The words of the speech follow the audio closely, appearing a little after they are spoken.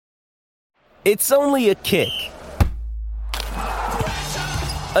It's only a kick,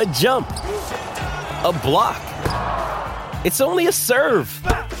 a jump, a block. It's only a serve.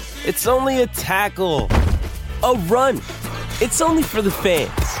 It's only a tackle, a run. It's only for the fans.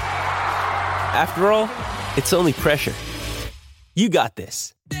 After all, it's only pressure. You got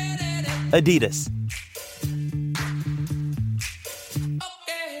this. Adidas.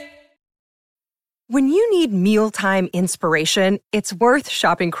 When you need mealtime inspiration, it's worth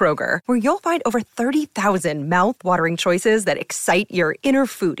shopping Kroger, where you'll find over 30,000 mouth-watering choices that excite your inner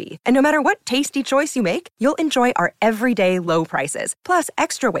foodie. And no matter what tasty choice you make, you'll enjoy our everyday low prices, plus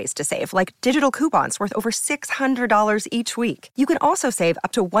extra ways to save, like digital coupons worth over $600 each week. You can also save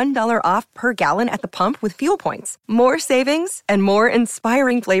up to $1 off per gallon at the pump with fuel points. More savings and more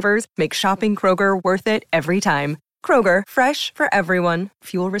inspiring flavors make shopping Kroger worth it every time. Kroger, fresh for everyone.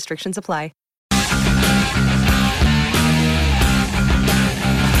 Fuel restrictions apply.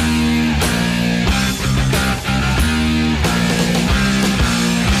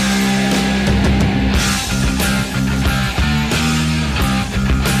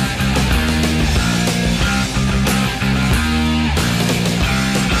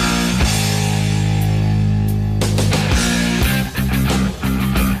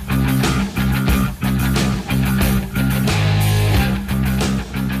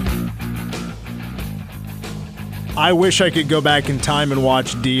 I wish I could go back in time and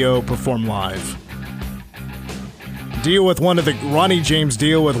watch Dio perform live. Ronnie James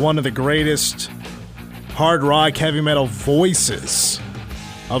Dio with one of the greatest hard rock, heavy metal voices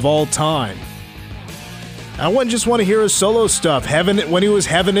of all time. I wouldn't just want to hear his solo stuff. When he was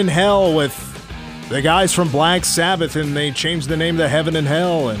Heaven and Hell with the guys from Black Sabbath, and they changed the name to Heaven and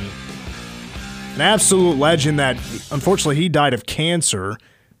Hell, and an absolute legend that unfortunately he died of cancer.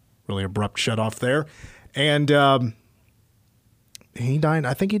 Really abrupt shut off there. And he died,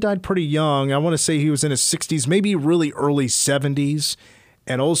 I think he died pretty young. I want to say he was in his 60s, maybe really early 70s.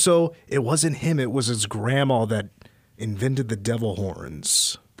 And also, it wasn't him, it was his grandma that invented the devil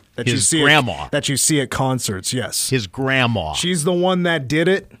horns. That you see at concerts, yes. His grandma. She's the one that did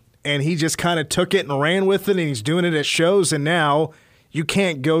it, and he just kind of took it and ran with it, and he's doing it at shows, and now you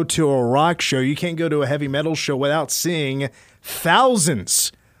can't go to a rock show, you can't go to a heavy metal show without seeing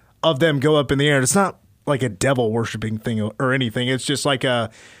thousands of them go up in the air. It's not like a devil worshiping thing or anything. It's just like a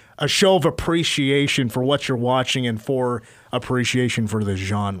show of appreciation for what you're watching and for appreciation for the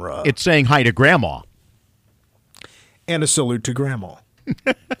genre. It's saying hi to Grandma. And a salute to Grandma.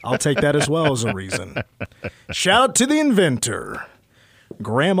 I'll take that as well as a reason. Shout out to the inventor,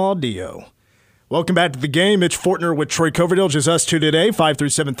 Grandma Dio. Welcome back to the game. Mitch Fortner with Troy Coverdale. Just us two today.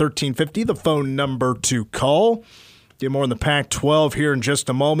 537-1350, the phone number to call. Get more on the Pac-12 here in just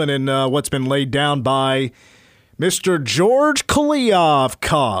a moment, and what's been laid down by Mr. George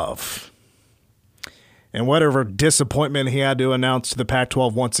Kliavkoff. And whatever disappointment he had to announce to the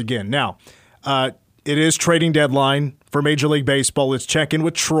Pac-12 once again. Now, it is trading deadline for Major League Baseball. Let's check in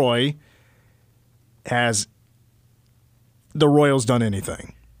with Troy. Has the Royals done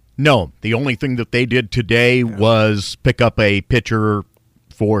anything? No. The only thing that they did today was pick up a pitcher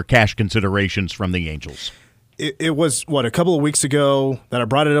for cash considerations from the Angels. It was, a couple of weeks ago that I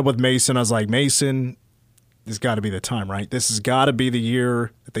brought it up with Mason. I was like, Mason, this has got to be the time, right? This has got to be the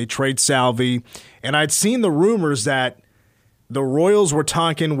year that they trade Salvi. And I'd seen the rumors that the Royals were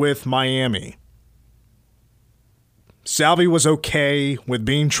talking with Miami. Salvi was okay with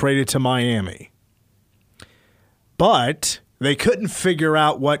being traded to Miami. But they couldn't figure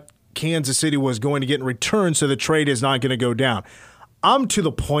out what Kansas City was going to get in return, so the trade is not going to go down. I'm to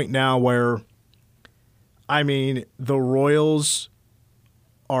the point now where, the Royals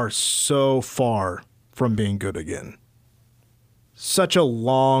are so far from being good again. Such a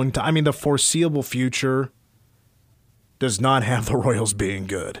long time. The foreseeable future does not have the Royals being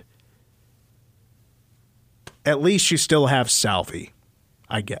good. At least you still have Salvi,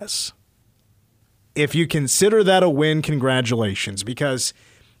 I guess. If you consider that a win, congratulations. Because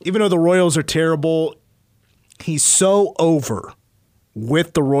even though the Royals are terrible, he's so over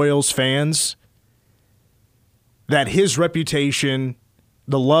with the Royals fans that his reputation,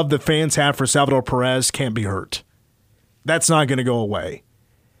 the love the fans have for Salvador Perez, can't be hurt. That's not going to go away.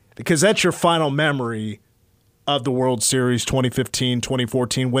 Because that's your final memory of the World Series 2015,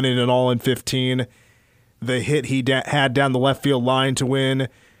 2014, winning it all in 15. The hit he had down the left field line to win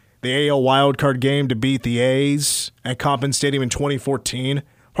the AL wildcard game to beat the A's at Kauffman Stadium in 2014.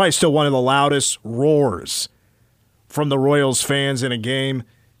 Probably still one of the loudest roars from the Royals fans in a game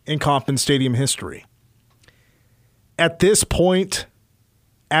in Kauffman Stadium history. At this point,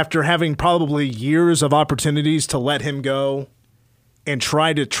 after having probably years of opportunities to let him go, and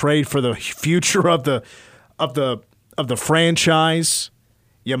try to trade for the future of the franchise,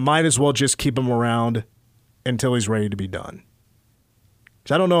 you might as well just keep him around until he's ready to be done.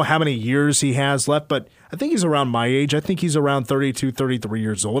 'Cause I don't know how many years he has left, but I think he's around my age. I think he's around 32, 33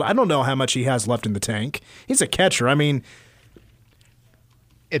 years old. I don't know how much he has left in the tank. He's a catcher. I mean,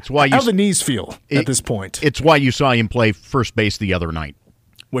 it's why how do the knees feel at this point? It's why you saw him play first base the other night.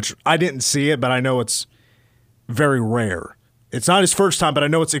 Which I didn't see it, but I know it's very rare. It's not his first time, but I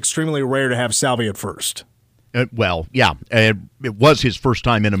know it's extremely rare to have Salvi at first. It was his first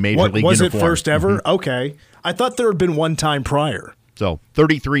time in a major league was uniform. Was it first ever? Mm-hmm. Okay. I thought there had been one time prior. So,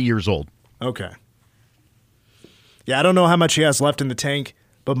 33 years old. Okay. Yeah, I don't know how much he has left in the tank,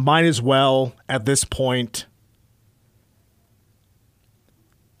 but might as well, at this point,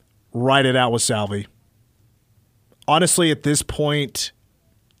 ride it out with Salvi. Honestly, at this point,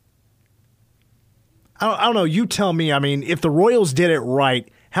 I don't know. You tell me. I mean, if the Royals did it right,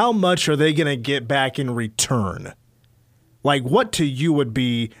 how much are they going to get back in return? Like, what to you would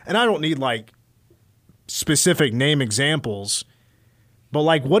be, and I don't need, like, specific name examples, but,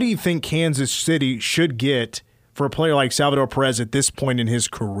 like, what do you think Kansas City should get for a player like Salvador Perez at this point in his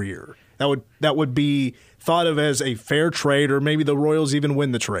career? That would be thought of as a fair trade, or maybe the Royals even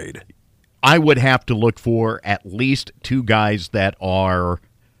win the trade. I would have to look for at least two guys that are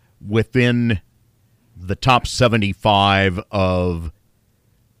within the top 75 of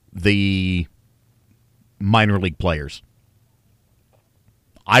the minor league players.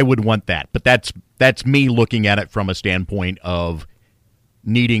 I would want that, but that's me looking at it from a standpoint of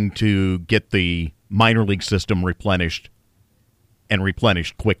needing to get the minor league system replenished and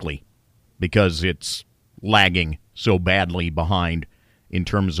replenished quickly because it's lagging so badly behind in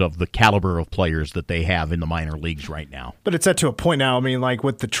terms of the caliber of players that they have in the minor leagues right now. But it's at to a point now, I mean, like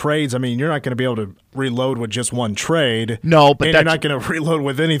with the trades, I mean, you're not going to be able to reload with just one trade. No, but you're not going to reload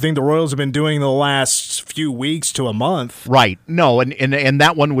with anything the Royals have been doing the last few weeks to a month. Right. No, and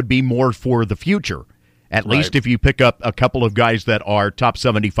that one would be more for the future. At least if you pick up a couple of guys that are top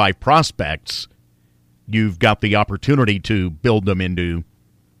 75 prospects, you've got the opportunity to build them into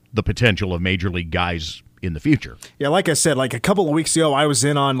the potential of major league guys in the future. Yeah, like I said, like a couple of weeks ago, I was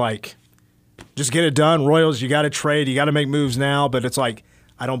in on like, just get it done. Royals, you got to trade. You got to make moves now. But it's like,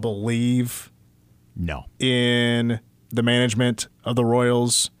 I don't believe in the management of the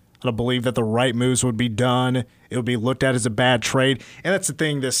Royals. I don't believe that the right moves would be done. It would be looked at as a bad trade. And that's the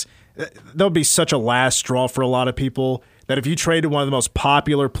thing, there'll be such a last straw for a lot of people that if you traded one of the most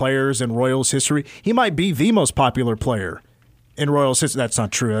popular players in Royals history, he might be the most popular player in Royals history. That's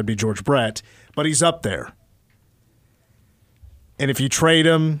not true. That'd be George Brett. But he's up there. And if you trade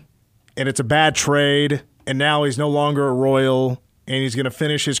him and it's a bad trade and now he's no longer a Royal and he's going to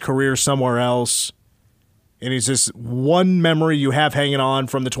finish his career somewhere else and he's just one memory you have hanging on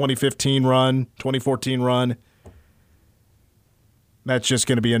from the 2015 run, 2014 run, that's just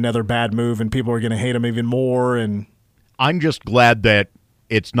going to be another bad move and people are going to hate him even more. And I'm just glad that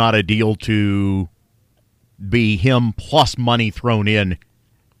it's not a deal to be him plus money thrown in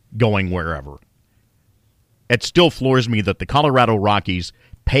going wherever. It still floors me that the Colorado Rockies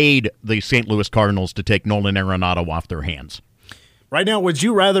paid the St. Louis Cardinals to take Nolan Arenado off their hands. Right now, would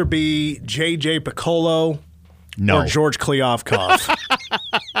you rather be J.J. Piccolo or George Kliavkoff?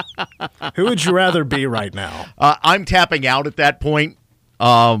 Who would you rather be right now? I'm tapping out at that point.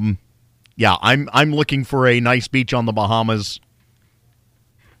 I'm looking for a nice beach on the Bahamas,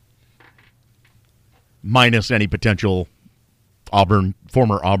 minus any potential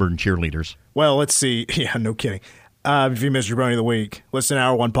former Auburn cheerleaders. Well, let's see. Yeah, no kidding. If you missed your Brony of the Week, listen to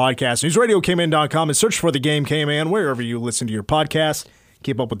Hour 1 Podcast, NewsRadioKman.com, and search for the Game K-Man wherever you listen to your podcast.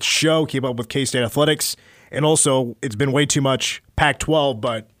 Keep up with the show. Keep up with K-State Athletics. And also, it's been way too much Pac-12,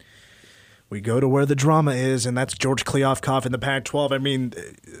 but we go to where the drama is, and that's George Kliavkoff in the Pac-12. I mean,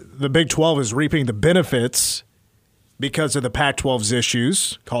 the Big 12 is reaping the benefits because of the Pac-12's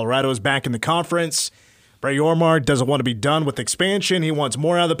issues. Colorado is back in the conference. Brady Ormar doesn't want to be done with expansion. He wants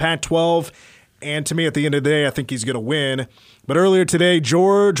more out of the Pac-12. And to me, at the end of the day, I think he's going to win. But earlier today,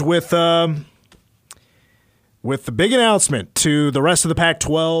 George, with the big announcement to the rest of the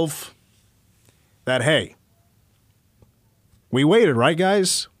Pac-12 that, hey, we waited, right,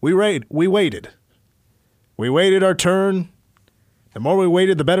 guys? We waited. We waited our turn. The more we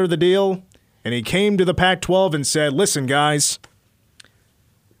waited, the better the deal. And he came to the Pac-12 and said, listen, guys,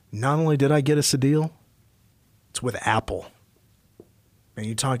 not only did I get us a deal, it's with Apple. And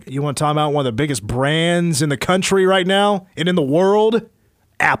you want to talk about one of the biggest brands in the country right now and in the world?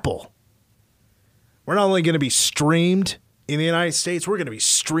 Apple. We're not only going to be streamed in the United States, we're going to be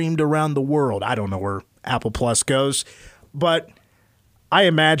streamed around the world. I don't know where Apple Plus goes, but I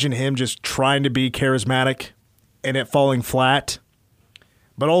imagine him just trying to be charismatic and it falling flat,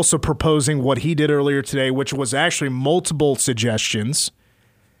 but also proposing what he did earlier today, which was actually multiple suggestions.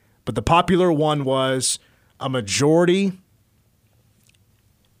 But the popular one was a majority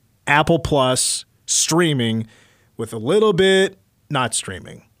Apple Plus streaming with a little bit not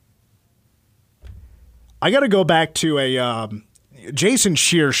streaming. I got to go back to a Jason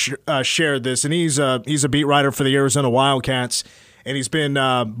Shear shared this, and he's a beat writer for the Arizona Wildcats, and he's been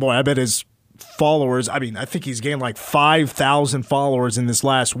I bet his followers. I mean, I think he's gained like 5,000 followers in this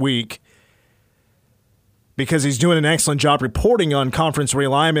last week because he's doing an excellent job reporting on conference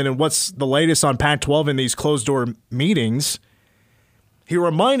realignment and what's the latest on Pac-12 in these closed-door meetings. He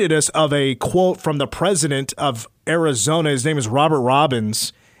reminded us of a quote from the president of Arizona. His name is Robert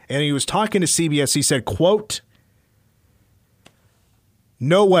Robbins, and he was talking to CBS. He said, quote,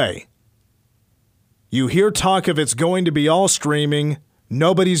 "No way. You hear talk of it's going to be all streaming.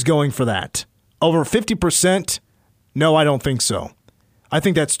 Nobody's going for that. Over 50%? No, I don't think so. I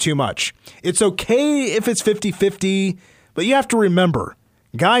think that's too much. It's okay if it's 50-50, but you have to remember,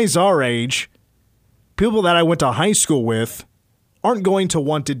 guys our age, people that I went to high school with, aren't going to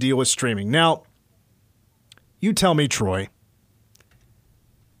want to deal with streaming." Now, you tell me, Troy,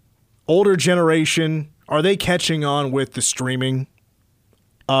 older generation, are they catching on with the streaming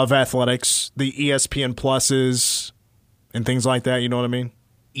of athletics, the ESPN Pluses and things like that? You know what I mean?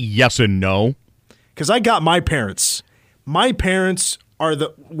 Yes and no. Because I got my parents. My parents are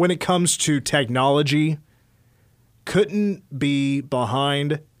when it comes to technology, couldn't be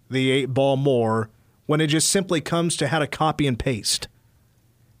behind the 8 ball more when it just simply comes to how to copy and paste.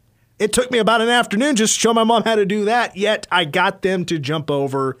 It took me about an afternoon just to show my mom how to do that, yet I got them to jump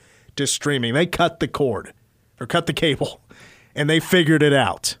over to streaming. They cut the cord or cut the cable, and they figured it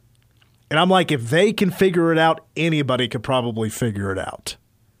out. And I'm like, if they can figure it out, anybody could probably figure it out.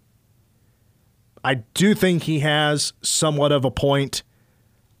 I do think he has somewhat of a point.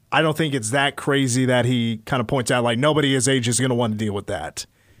 I don't think it's that crazy that he kind of points out, like, nobody his age is going to want to deal with that.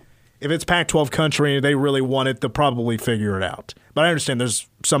 If it's Pac-12 country and they really want it, they'll probably figure it out. But I understand there's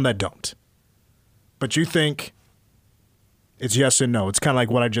some that don't. But you think it's yes and no. It's kind of like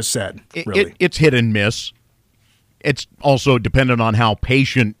what I just said, really. It's hit and miss. It's also dependent on how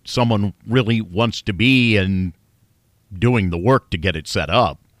patient someone really wants to be in doing the work to get it set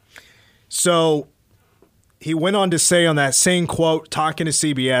up. So he went on to say on that same quote, talking to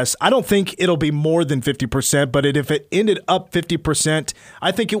CBS, I don't think it'll be more than 50%, but if it ended up 50%,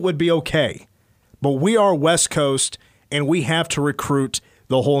 I think it would be okay. But we are West Coast, and we have to recruit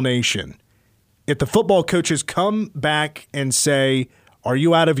the whole nation. If the football coaches come back and say, are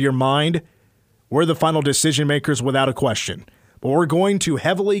you out of your mind? We're the final decision makers without a question. But we're going to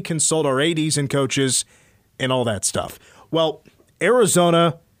heavily consult our ADs and coaches and all that stuff. Well,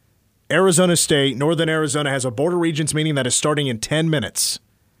 Arizona State, Northern Arizona has a Board of Regents meeting that is starting in 10 minutes.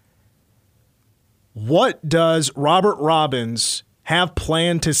 What does Robert Robbins have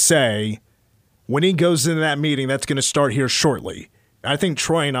planned to say when he goes into that meeting that's going to start here shortly? I think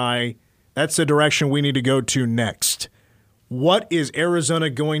Troy and I, that's the direction we need to go to next. What is Arizona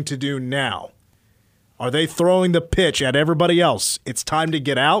going to do now? Are they throwing the pitch at everybody else? It's time to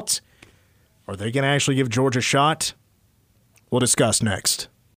get out? Are they going to actually give Georgia a shot? We'll discuss next.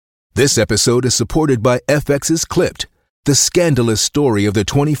 This episode is supported by FX's Clipped, the scandalous story of the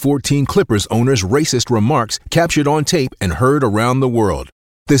 2014 Clippers owner's racist remarks captured on tape and heard around the world.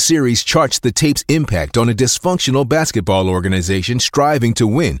 The series charts the tape's impact on a dysfunctional basketball organization striving to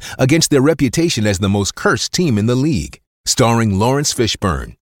win against their reputation as the most cursed team in the league. Starring Lawrence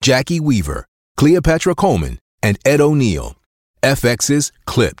Fishburne, Jackie Weaver, Cleopatra Coleman, and Ed O'Neill. FX's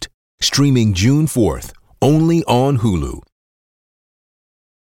Clipped, streaming June 4th, only on Hulu.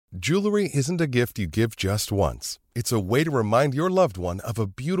 Jewelry isn't a gift you give just once. It's a way to remind your loved one of a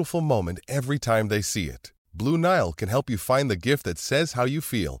beautiful moment every time they see it. Blue Nile can help you find the gift that says how you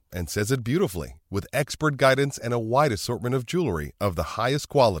feel and says it beautifully, with expert guidance and a wide assortment of jewelry of the highest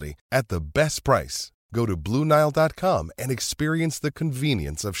quality at the best price. Go to BlueNile.com and experience the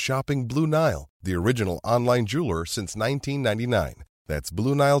convenience of shopping Blue Nile, the original online jeweler since 1999. That's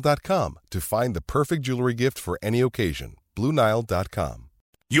BlueNile.com to find the perfect jewelry gift for any occasion. BlueNile.com.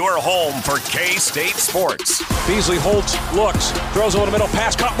 Your home for K-State sports. Beasley holds, looks, throws over the middle,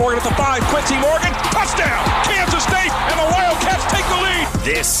 pass, caught Morgan at the 5, Quincy Morgan, touchdown! Kansas State, and the Wildcats take the lead!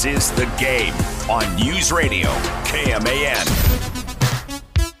 This is The Game on News Radio, KMAN.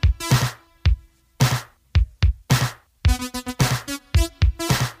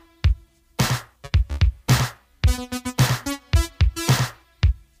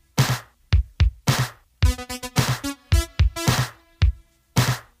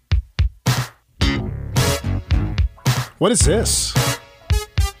 What is this?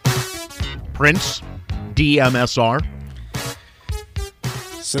 Prince, DMSR.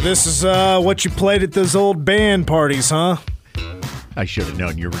 So this is what you played at those old band parties, huh? I should have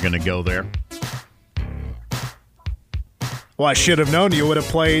known you were going to go there. Well, I should have known you would have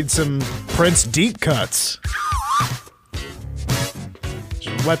played some Prince deep cuts.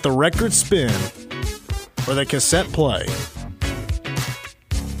 Just let the record spin or the cassette play.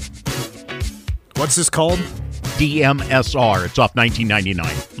 What's this called? DMSR. It's off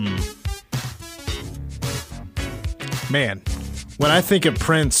 1999. Man, when I think of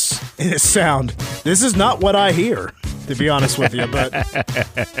Prince and his sound, this is not what I hear, to be honest with you. But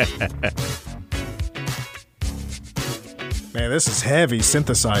man, this is heavy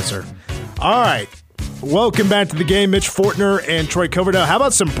synthesizer. All right. Welcome back to the game. Mitch Fortner and Troy Coverdale. How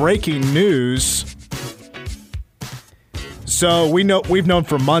about some breaking news? So we've known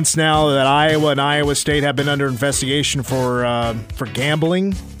for months now that Iowa and Iowa State have been under investigation for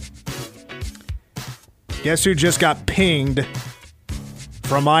gambling. Guess who just got pinged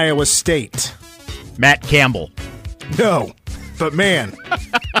from Iowa State? Matt Campbell. No, but man,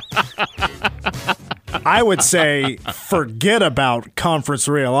 I would say forget about conference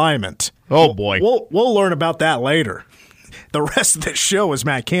realignment. Oh boy, we'll learn about that later. The rest of the show is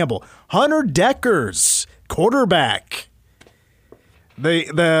Matt Campbell. Hunter Deckers, quarterback.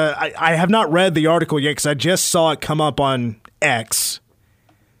 I have not read the article yet because I just saw it come up on X.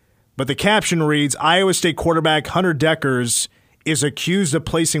 But the caption reads, Iowa State quarterback Hunter Deckers is accused of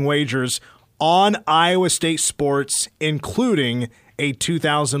placing wagers on Iowa State sports, including a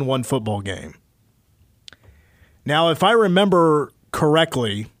 2001 football game. Now, if I remember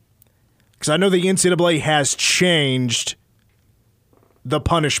correctly, because I know the NCAA has changed the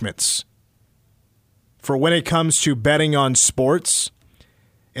punishments for when it comes to betting on sports.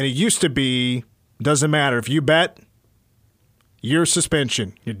 And it used to be, doesn't matter. If you bet, year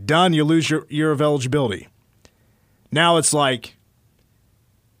suspension. You're done. You lose your year of eligibility. Now it's like,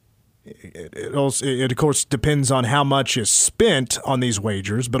 it of course depends on how much is spent on these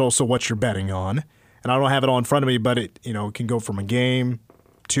wagers, but also what you're betting on. And I don't have it all in front of me, but it can go from a game,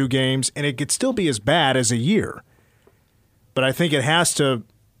 2 games, and it could still be as bad as a year. But I think it has to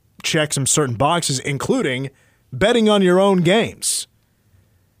check some certain boxes, including betting on your own games.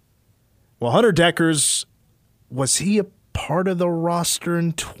 Well, Hunter Deckers, was he a part of the roster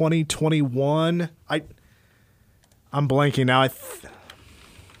in 2021? I'm blanking now. I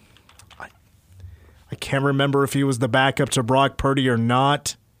can't remember if he was the backup to Brock Purdy or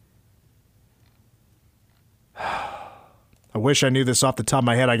not. I wish I knew this off the top of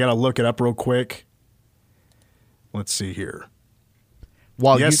my head. I got to look it up real quick. Let's see here.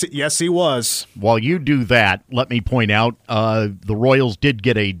 Yes, he was. While you do that, let me point out the Royals did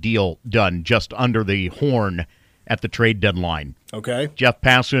get a deal done just under the horn at the trade deadline. Okay. Jeff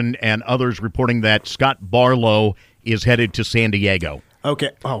Passan and others reporting that Scott Barlow is headed to San Diego.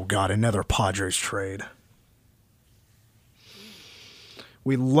 Okay. Oh, God, another Padres trade.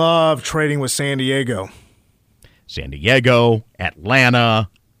 We love trading with San Diego. San Diego, Atlanta.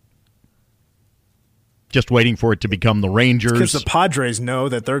 Just waiting for it to become the Rangers. Because the Padres know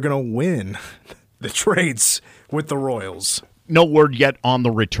that they're going to win the trades with the Royals. No word yet on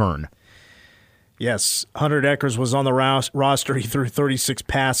the return. Yes, Hunter Deckers was on the roster. He threw 36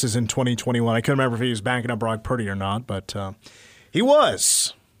 passes in 2021. I couldn't remember if he was backing up Brock Purdy or not, but he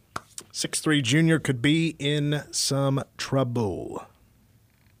was. 6'3" junior could be in some trouble.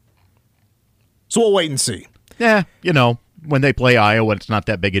 So we'll wait and see. Yeah, when they play Iowa, it's not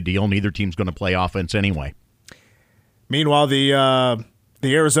that big a deal. Neither team's going to play offense anyway. Meanwhile, the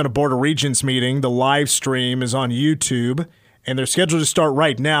Arizona Board of Regents meeting, the live stream is on YouTube, and they're scheduled to start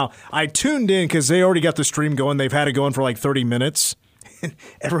right now. I tuned in because they already got the stream going. They've had it going for like 30 minutes.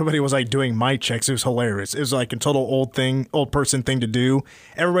 Everybody was like doing mic checks. It was hilarious. It was like a total old person thing to do.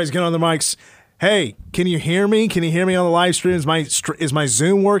 Everybody's getting on their mics. Hey, can you hear me? Can you hear me on the live stream? Is my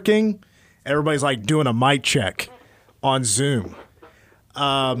Zoom working? Everybody's like doing a mic check on Zoom.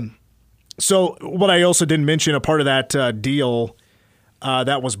 So what I also didn't mention, a part of that deal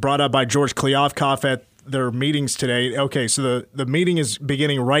that was brought up by George Kliavkoff at their meetings today. Okay, so the meeting is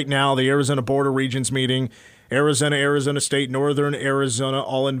beginning right now, the Arizona Board of Regents meeting. Arizona State, Northern Arizona,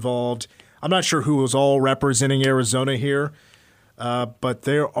 all involved. I'm not sure who was all representing Arizona here, but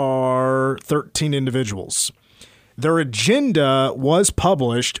there are 13 individuals. Their agenda was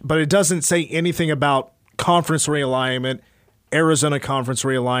published, but it doesn't say anything about conference realignment, Arizona conference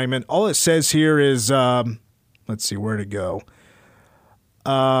realignment. All it says here is, let's see, where to go.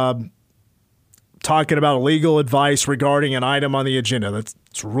 Talking about legal advice regarding an item on the agenda. That's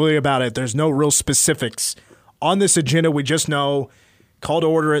really about it. There's no real specifics on this agenda, we just know call to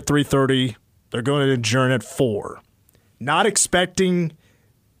order at 3:30. They're going to adjourn at 4. Not expecting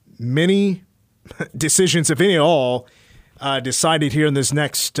many decisions, if any at all, decided here in this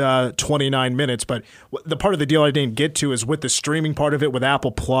next 29 minutes. But the part of the deal I didn't get to is with the streaming part of it with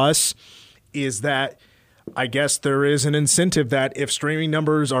Apple Plus is that I guess there is an incentive that if streaming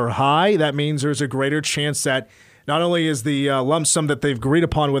numbers are high, that means there's a greater chance that not only is the lump sum that they've agreed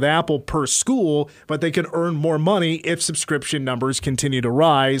upon with Apple per school, but they can earn more money if subscription numbers continue to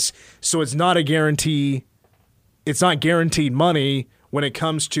rise. So it's not a guarantee. It's not guaranteed money when it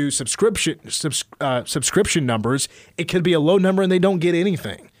comes to subscription numbers. It could be a low number and they don't get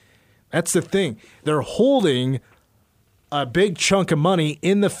anything. That's the thing. They're holding a big chunk of money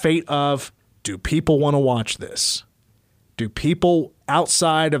in the fate of, do people want to watch this? Do people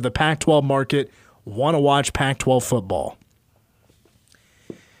outside of the Pac-12 market want to watch Pac-12 football?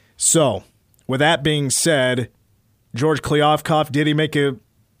 So, with that being said, George Kliavkoff, did he make a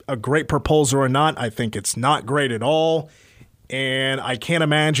great proposal or not? I think it's not great at all. And I can't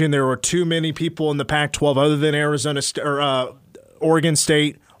imagine there are too many people in the Pac-12 other than Oregon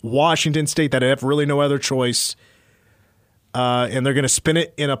State, Washington State that have really no other choice. And they're going to spin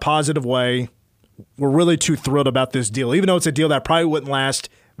it in a positive way. We're really too thrilled about this deal, even though it's a deal that probably wouldn't last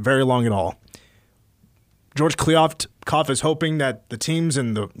very long at all. George Kliavkoff is hoping that the teams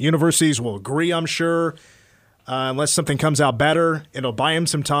and the universities will agree, I'm sure. Unless something comes out better, it'll buy him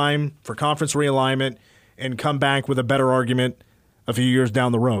some time for conference realignment and come back with a better argument a few years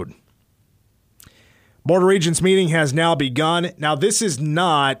down the road. Board of Regents meeting has now begun. Now, this is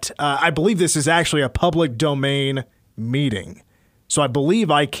not, I believe this is actually a public domain meeting. So I believe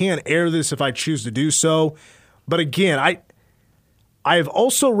I can air this if I choose to do so. But again, I have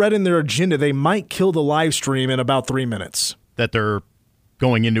also read in their agenda they might kill the live stream in about 3 minutes. That they're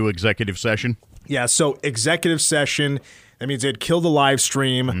going into executive session? Yeah, so executive session. That means they'd kill the live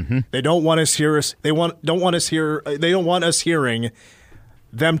stream. Mm-hmm. They don't want us They don't want us hearing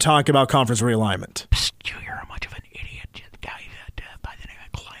them talk about conference realignment. Psst, you hear how much of an idiot the guy by the name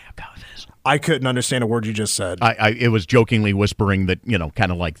of Kliavkoff is? I couldn't understand a word you just said. It was jokingly whispering that,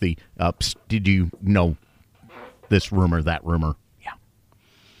 kind of like the, psst, did you know this rumor, that rumor? Yeah.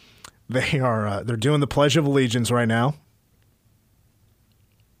 They're doing the Pledge of Allegiance right now.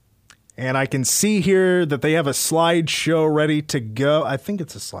 And I can see here that they have a slideshow ready to go. I think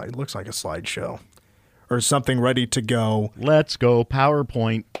it's a slide. It looks like a slideshow or something ready to go. Let's go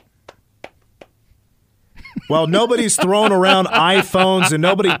PowerPoint. Well, nobody's thrown around iPhones and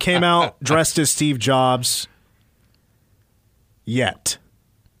nobody came out dressed as Steve Jobs yet.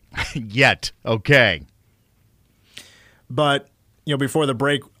 Yet. Okay. But, before the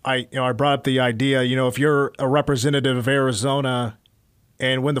break, I brought up the idea, if you're a representative of Arizona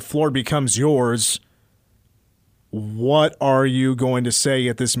and when the floor becomes yours, what are you going to say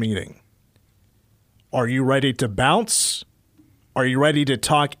at this meeting? Are you ready to bounce? Are you ready to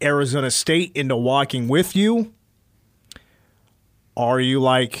talk Arizona State into walking with you? Are you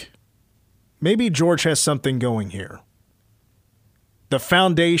like, maybe George has something going here? The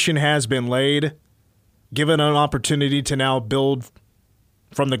foundation has been laid, given an opportunity to now build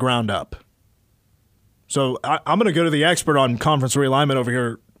from the ground up. So I'm going to go to the expert on conference realignment over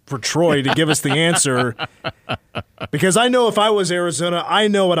here for Troy to give us the answer, because I know if I was Arizona, I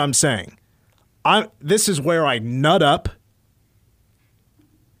know what I'm saying. This is where I nut up,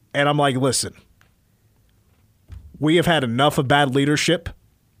 and I'm like, listen, we have had enough of bad leadership.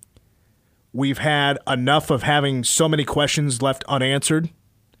 We've had enough of having so many questions left unanswered.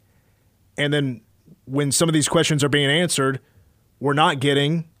 And then when some of these questions are being answered, we're not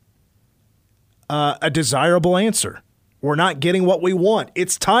getting a desirable answer. We're not getting what we want.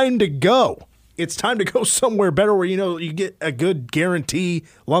 It's time to go. It's time to go somewhere better where, you get a good guarantee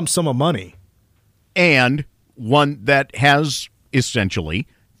lump sum of money. And one that has essentially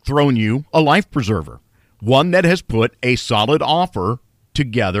thrown you a life preserver. One that has put a solid offer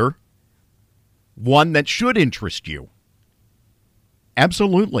together. One that should interest you.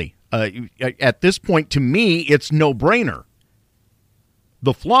 Absolutely. At this point, to me, it's no-brainer.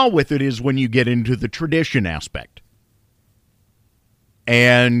 The flaw with it is when you get into the tradition aspect.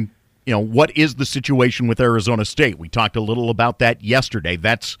 And, what is the situation with Arizona State? We talked a little about that yesterday.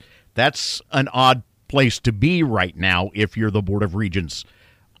 That's an odd place to be right now if you're the Board of Regents.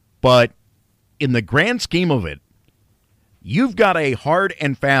 But in the grand scheme of it, you've got a hard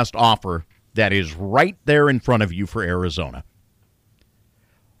and fast offer that is right there in front of you for Arizona.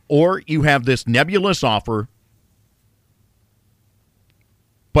 Or you have this nebulous offer,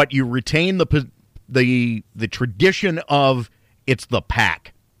 but you retain the tradition of it's the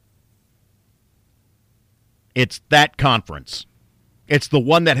Pac. It's that conference. It's the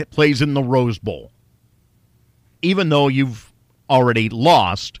one that plays in the Rose Bowl. Even though you've already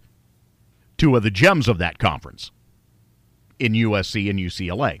lost two of the gems of that conference in USC and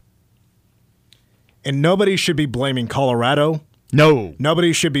UCLA. And nobody should be blaming Colorado. No.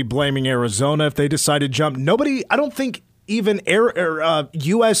 Nobody should be blaming Arizona if they decide to jump. Nobody, I don't think even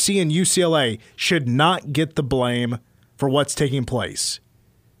USC and UCLA should not get the blame for what's taking place.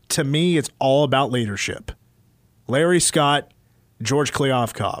 To me, it's all about leadership. Larry Scott, George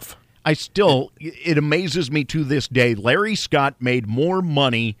Kliavkoff. It amazes me to this day, Larry Scott made more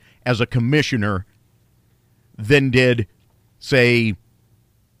money as a commissioner than did, say,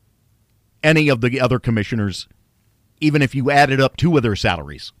 any of the other commissioners, even if you added up two of their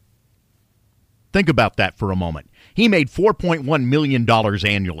salaries. Think about that for a moment. He made $4.1 million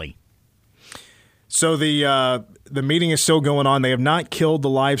annually. So the meeting is still going on. They have not killed the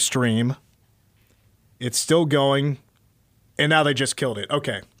live stream. It's still going, and now they just killed it.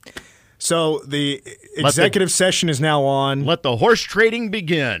 Okay. So the executive session is now on. Let the horse trading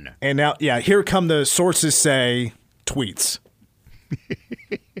begin. And now, here come the sources say tweets.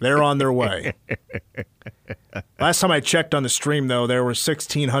 They're on their way. Last time I checked on the stream, though, there were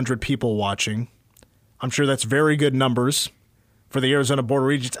 1,600 people watching. I'm sure that's very good numbers for the Arizona Board of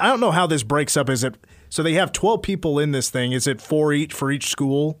Regents. I don't know how this breaks up. Is it so they have 12 people in this thing? Is it for each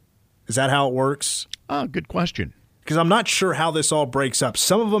school? Is that how it works? Good question. Because I'm not sure how this all breaks up.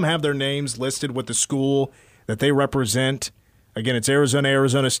 Some of them have their names listed with the school that they represent. Again, it's Arizona,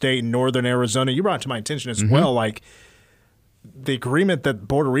 Arizona State, and Northern Arizona. You brought it to my attention as well. Like the agreement that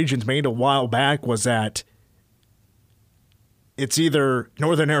Board of Regents made a while back was that it's either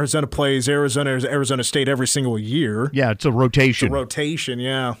Northern Arizona plays Arizona or Arizona State every single year. Yeah, it's a rotation. It's a rotation,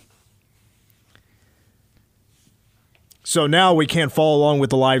 yeah. So now we can't follow along with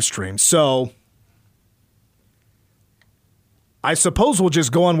the live stream. So I suppose we'll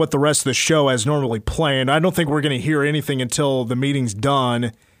just go on with the rest of the show as normally planned. I don't think we're going to hear anything until the meeting's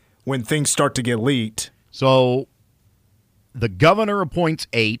done when things start to get leaked. So the governor appoints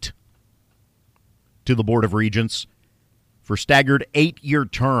 8 to the Board of Regents for staggered 8-year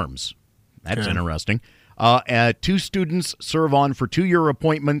terms. That's interesting. 2 students serve on for 2-year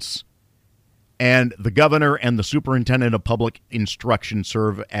appointments, and the governor and the superintendent of public instruction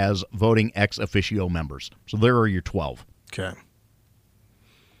serve as voting ex officio members. So there are your 12. Okay.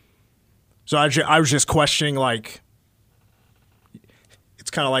 So I was just questioning, like,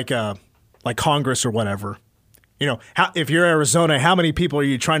 it's kind of like Congress or whatever. You know, if you're Arizona, how many people are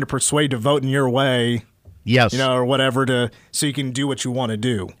you trying to persuade to vote in your way? Yes. You know, or whatever so you can do what you want to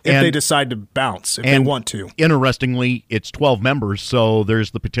do if they decide to bounce, if they want to. Interestingly, it's 12 members, so there's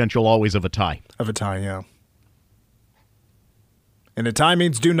the potential always of a tie. Of a tie, yeah. And a tie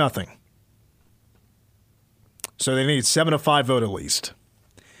means do nothing. So they need 7-5 vote at least.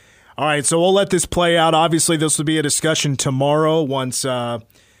 All right, so we'll let this play out. Obviously, this will be a discussion tomorrow once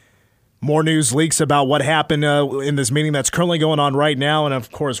more news leaks about what happened in this meeting that's currently going on right now. And, of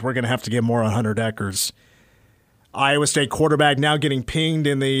course, we're going to have to get more on Hunter Deckers. Iowa State quarterback now getting pinged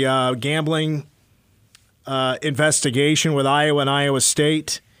in the gambling investigation with Iowa and Iowa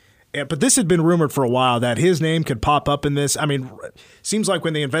State. But this had been rumored for a while that his name could pop up in this. I mean, seems like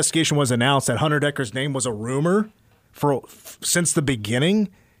when the investigation was announced that Hunter Deckers' name was a rumor since the beginning.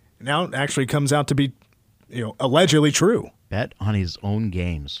 Now it actually comes out to be, allegedly true. Bet on his own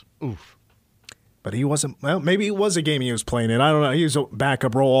games. Oof. But he wasn't. Well, maybe it was a game he was playing in. I don't know. He was a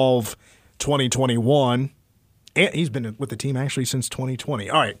backup role all of 2021. And he's been with the team actually since 2020.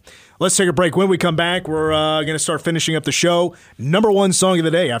 All right, let's take a break. When we come back, we're going to start finishing up the show. Number 1 song of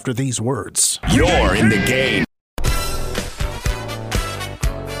the day after these words. You're in the game.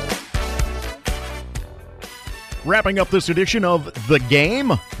 Wrapping up this edition of The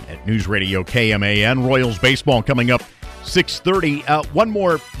Game at News Radio KMAN. Royals baseball coming up 6:30. One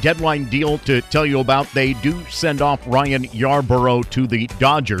more deadline deal to tell you about. They do send off Ryan Yarborough to the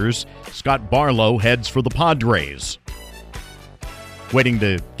Dodgers. Scott Barlow heads for the Padres. Waiting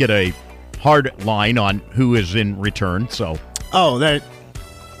to get a hard line on who is in return. So, they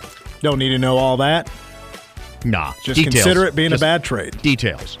don't need to know all that. Nah, just details. Consider it being a bad trade.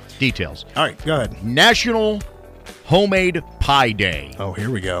 Details. All right, go ahead. National Homemade Pie Day. Oh, here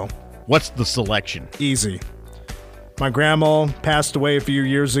we go. What's the selection? Easy. My grandma passed away a few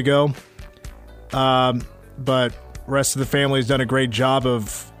years ago, but the rest of the family has done a great job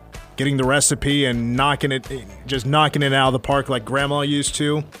of getting the recipe and knocking it out of the park like Grandma used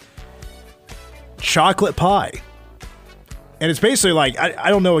to. Chocolate pie. And it's basically like, I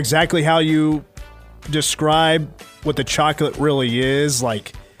don't know exactly how you describe what the chocolate really is.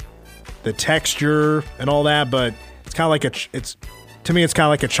 Like, the texture and all that, but it's kind of like to me, it's kind of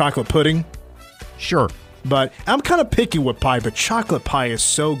like a chocolate pudding. Sure. But I'm kind of picky with pie, but chocolate pie is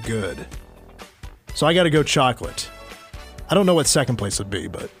so good. So I got to go chocolate. I don't know what second place would be,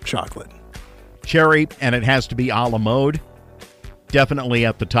 but chocolate. Cherry, and it has to be a la mode. Definitely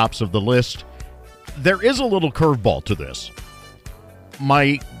at the tops of the list. There is a little curveball to this.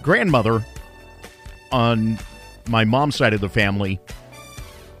 My grandmother, on my mom's side of the family,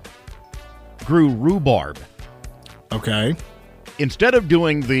 grew rhubarb. Okay. Instead of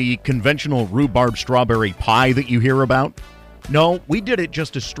doing the conventional rhubarb strawberry pie that you hear about, no, we did it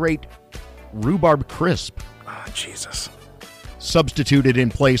just a straight rhubarb crisp. Oh, Jesus. Substituted in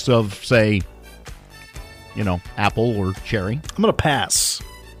place of, say, apple or cherry. I'm going to pass.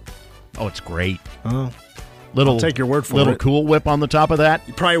 Oh, it's great. Oh. I'll take your word for it. Little Cool Whip on the top of that.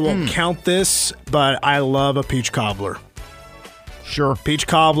 You probably won't count this, but I love a peach cobbler. Sure. Peach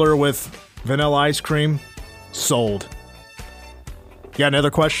cobbler with vanilla ice cream. Sold. You got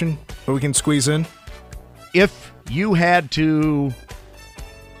another question that we can squeeze in? If you had to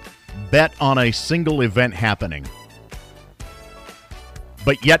bet on a single event happening,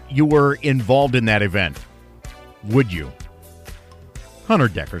 but yet you were involved in that event, would you? Hunter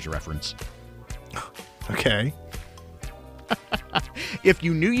Decker's reference. Okay. If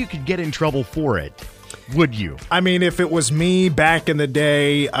you knew you could get in trouble for it, would you? I mean, if it was me back in the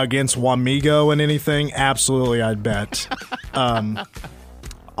day against Wamigo and anything, absolutely I'd bet on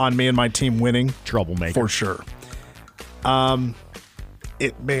me and my team winning. Troublemaker. For sure.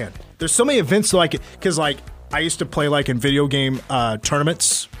 There's so many events though, because I used to play in video game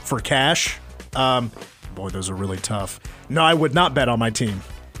tournaments for cash. Boy, those are really tough. No, I would not bet on my team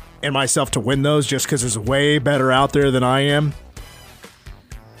and myself to win those just because it's way better out there than I am.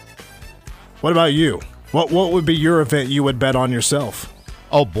 What about you? What would be your event you would bet on yourself?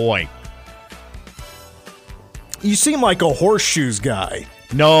 Oh, boy. You seem like a horseshoes guy.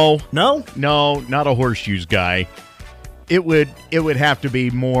 No. No? No, not a horseshoes guy. It would have to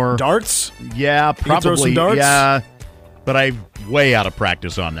be more... Darts? Yeah, probably. You throw some darts? Yeah, but I'm way out of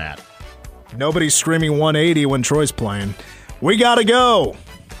practice on that. Nobody's screaming 180 when Troy's playing. We gotta go.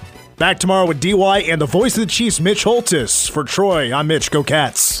 Back tomorrow with DY and the voice of the Chiefs, Mitch Holtis. For Troy, I'm Mitch. Go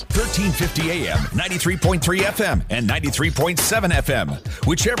Cats. 1350 AM, 93.3 FM, and 93.7 FM.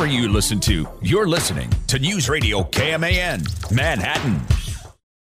 Whichever you listen to, you're listening to News Radio KMAN, Manhattan.